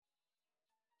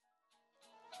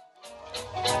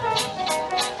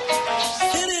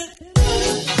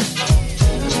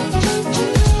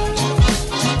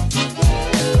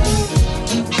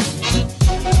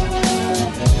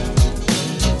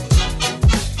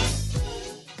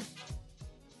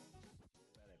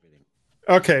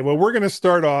Okay, well, we're going to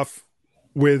start off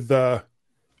with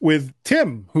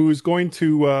Tim, who's going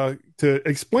to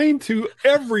explain to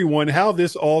everyone how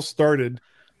this all started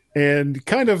and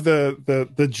kind of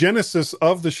the genesis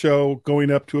of the show going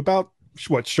up to about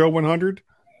what, show 100.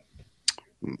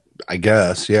 I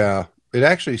guess, yeah. It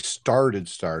actually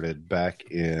started back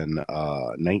in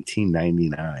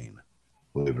 1999,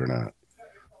 believe it or not.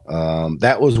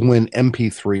 That was when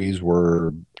MP3s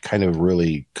were kind of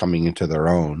really coming into their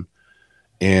own.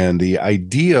 And the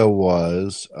idea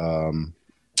was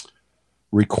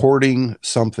recording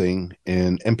something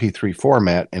in MP3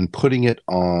 format and putting it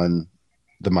on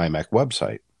the MyMac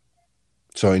website.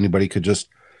 So anybody could just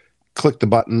click the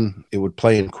button, it would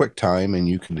play in QuickTime, and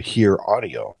you could hear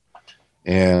audio.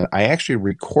 And I actually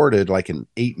recorded like an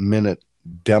 8-minute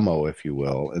demo, if you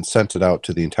will, and sent it out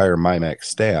to the entire MyMac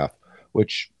staff,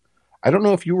 which I don't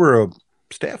know if you were a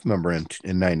staff member in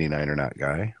 99 or not,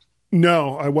 Guy.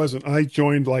 No, I wasn't. I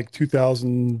joined like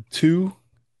 2002, Yeah,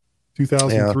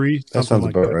 2003, that something sounds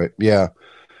like about that. right. Yeah.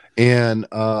 And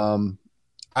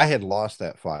I had lost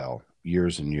that file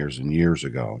years and years and years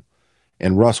ago.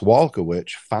 And Russ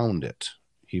Walkowicz found it.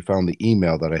 He found the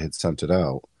email that I had sent it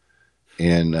out.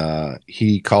 And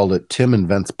he called it Tim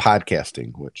Invents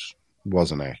Podcasting, which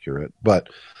wasn't accurate. But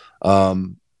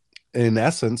in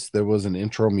essence, there was an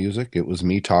intro music. It was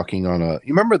me talking on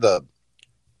you remember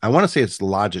I want to say it's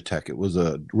Logitech. It was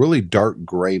a really dark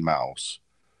gray mouse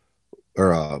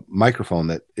or a microphone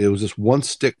that it was just one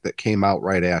stick that came out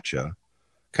right at you,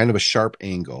 kind of a sharp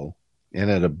angle,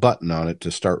 and had a button on it to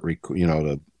start,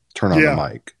 to turn on the Yeah.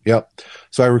 mic. Yep.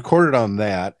 So I recorded on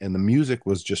that, and the music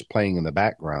was just playing in the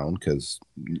background because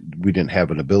we didn't have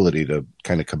an ability to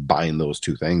kind of combine those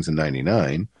two things in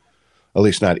 99, at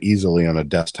least not easily on a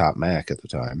desktop Mac at the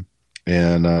time.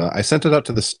 And I sent it out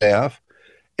to the staff,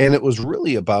 and it was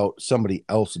really about somebody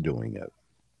else doing it.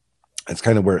 That's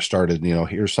kind of where it started.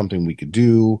 Here's something we could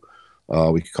do.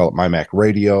 We could call it My Mac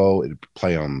Radio. It'd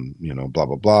play on, blah,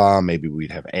 blah, blah. Maybe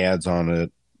we'd have ads on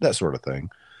it, that sort of thing.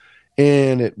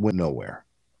 And it went nowhere.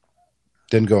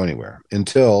 Didn't go anywhere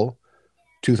until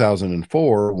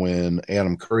 2004 when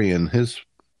Adam Curry and his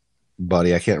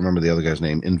buddy, I can't remember the other guy's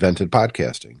name, invented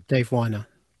podcasting. Dave Weiner.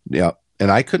 Yeah.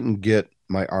 And I couldn't get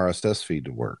my RSS feed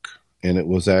to work. And it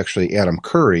was actually Adam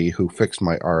Curry who fixed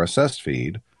my RSS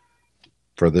feed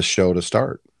for this show to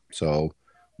start. So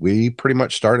we pretty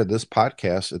much started this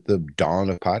podcast at the dawn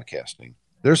of podcasting.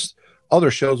 There's other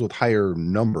shows with higher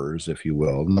numbers, if you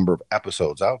will, number of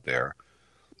episodes out there.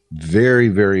 Very,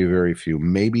 very, very few.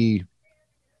 Maybe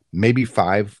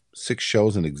 5-6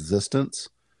 shows in existence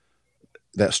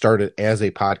that started as a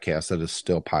podcast that is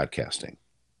still podcasting.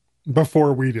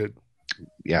 Before we did.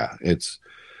 Yeah, it's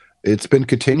been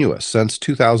continuous. Since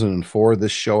 2004,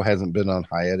 this show hasn't been on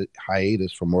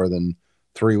hiatus for more than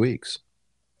 3 weeks.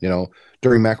 During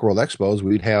Macworld Expos,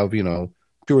 we'd have, 2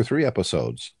 or 3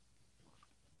 episodes.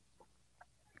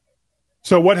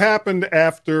 So what happened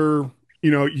after,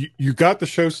 you got the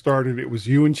show started? It was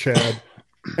you and Chad.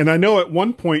 And I know at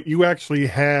one point you actually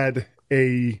had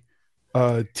a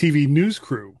TV news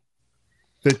crew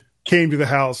that came to the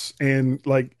house and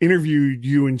like interviewed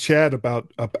you and Chad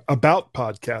about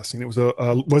podcasting. It was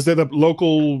was that a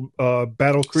local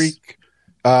Battle Creek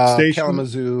station?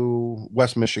 Kalamazoo,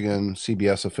 West Michigan,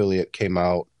 CBS affiliate came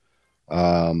out,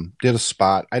 did a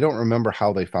spot. I don't remember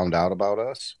how they found out about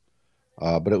us,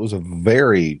 but it was a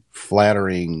very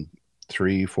flattering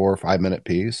 3, 4, 5-minute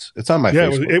piece. It's on my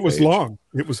Facebook it was page. long.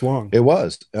 It was long. It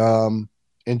was.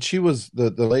 And she was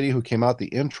the lady who came out the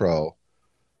intro,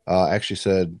 actually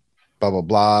said, blah, blah,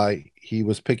 blah. He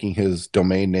was picking his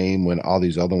domain name when all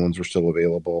these other ones were still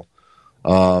available.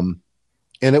 And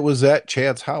it was at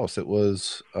Chad's house. It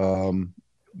was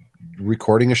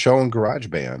recording a show in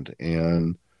GarageBand,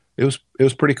 and it was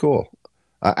pretty cool.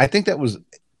 I think that was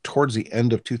towards the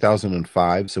end of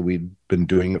 2005, so we'd been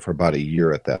doing it for about a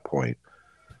year at that point.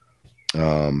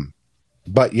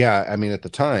 But yeah, I mean, at the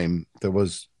time,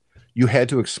 you had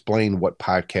to explain what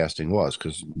podcasting was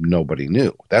because nobody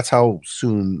knew. That's how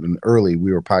soon and early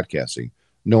we were podcasting.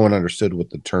 No one understood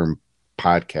what the term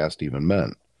podcast even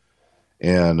meant.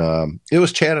 And it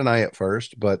was Chad and I at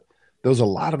first, but there was a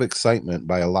lot of excitement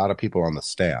by a lot of people on the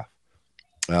staff.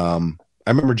 I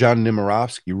remember John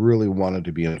Nimirovsky really wanted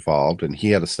to be involved, and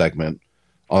he had a segment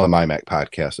on the MyMac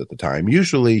podcast at the time.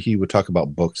 Usually he would talk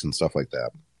about books and stuff like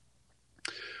that.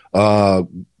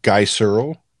 Guy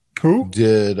Searle, Who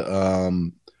did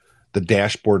the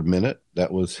Dashboard Minute.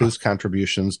 That was his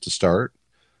contributions to start.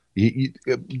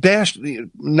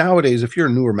 Nowadays, if you're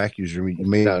a newer Mac user, you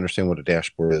may not understand what a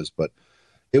dashboard is, but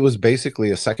it was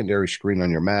basically a secondary screen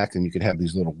on your Mac, and you could have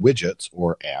these little widgets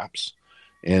or apps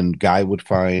and Guy would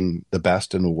find the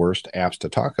best and the worst apps to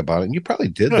talk about. And you probably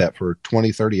did that for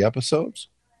 20, 30 episodes.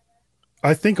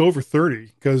 I think over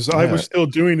 30, because I Yeah. was still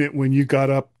doing it when you got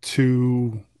up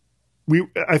to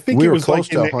I think We it were was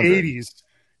close like in to the 100. 80s.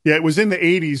 Yeah, it was in the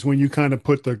 80s when you kind of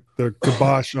put the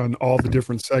kibosh on all the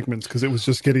different segments, because it was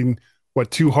just getting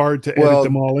too hard to edit Well,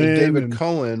 them all in. David And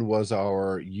Cohen was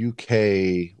our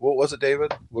UK. What was it,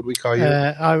 David? What did we call you?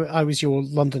 I was your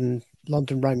London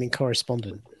roaming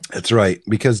correspondent. That's right,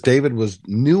 because David was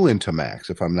new into Macs,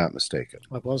 if I'm not mistaken.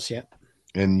 I was, yeah.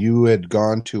 And you had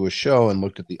gone to a show and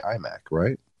looked at the iMac,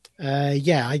 right?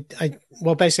 Yeah,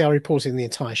 well, basically, I reported the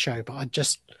entire show, but I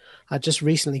just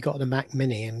recently got the Mac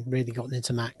Mini and really gotten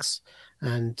into Macs.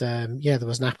 And yeah, there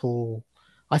was an Apple.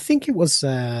 I think it was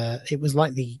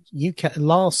like the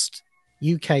last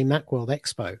UK Macworld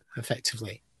Expo,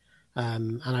 effectively.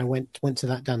 And I went to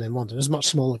that down in London. It was much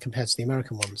smaller compared to the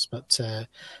American ones, but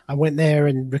I went there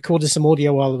and recorded some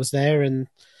audio while I was there, and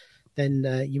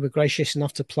then you were gracious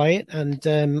enough to play it. And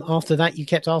after that, you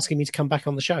kept asking me to come back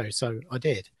on the show, so I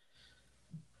did.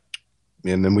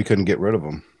 And then we couldn't get rid of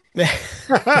them.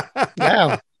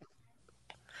 Yeah.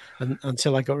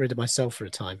 Until I got rid of myself for a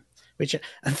time, which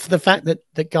the fact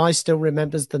that Guy still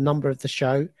remembers the number of the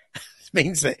show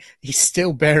means that he's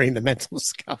still bearing the mental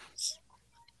scars.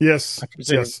 yes,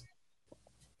 yes.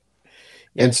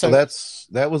 Yeah, and so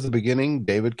that was the beginning.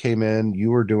 David came in, you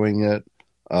were doing it.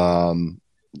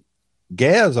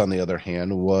 Gaz, on the other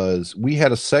hand, we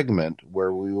had a segment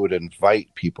where we would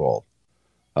invite people,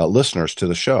 listeners, to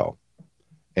the show.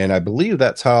 And I believe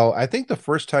that's how, I think the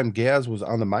first time Gaz was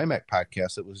on the MyMac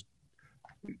podcast, it was,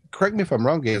 correct me if I'm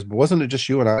wrong, Gaz, but wasn't it just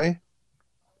you and I?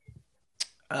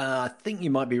 I think you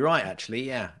might be right, actually.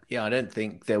 Yeah. I don't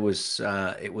think there was.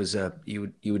 It was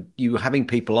you were having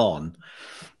people on,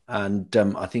 and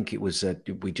I think it was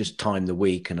we just timed the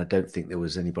week, and I don't think there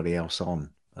was anybody else on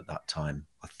at that time.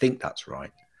 I think that's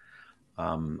right.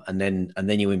 And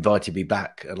then you invited me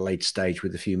back at a later stage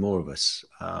with a few more of us.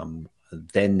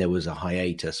 Then there was a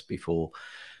hiatus before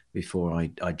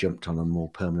I jumped on a more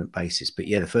permanent basis. But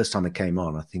yeah, the first time I came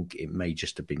on, I think it may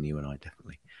just have been you and I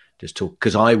definitely just talk,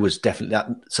 because I was definitely that.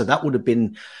 So that would have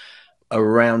been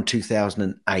around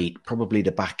 2008, probably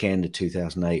the back end of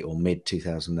 2008 or mid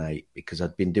 2008, because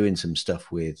I'd been doing some stuff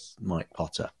with Mike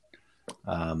Potter,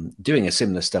 doing a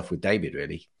similar stuff with David,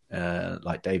 really,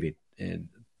 like David,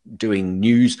 doing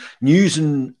news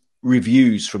and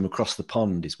reviews from across the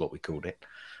pond is what we called it.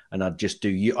 And I'd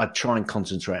try and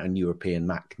concentrate on European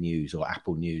Mac news or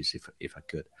Apple news if I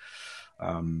could.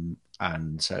 And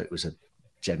so it was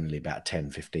generally about a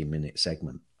 10, 15-minute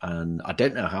segment. And I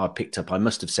don't know how I picked up. I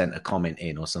must have sent a comment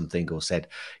in or something, or said,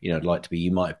 I'd like to be,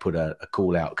 you might have put a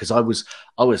call out, because I was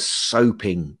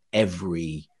soaping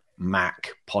every Mac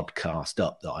podcast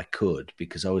up that I could,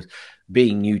 because I was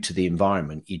being new to the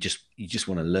environment. You just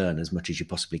want to learn as much as you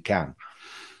possibly can.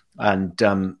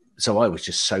 And, so I was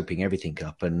just soaping everything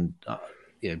up, and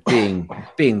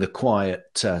being the quiet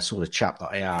sort of chap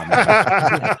that I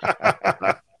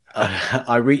am,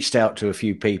 I reached out to a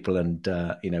few people, and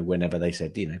whenever they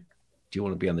said, do you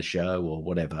want to be on the show or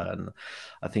whatever, and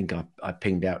I think I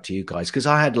pinged out to you guys, because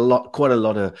I had quite a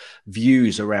lot of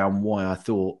views around why I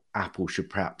thought Apple should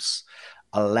perhaps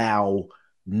allow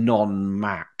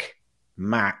non-Mac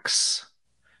Macs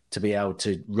to be able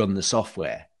to run the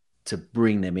software, to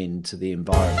bring them into the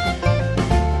environment.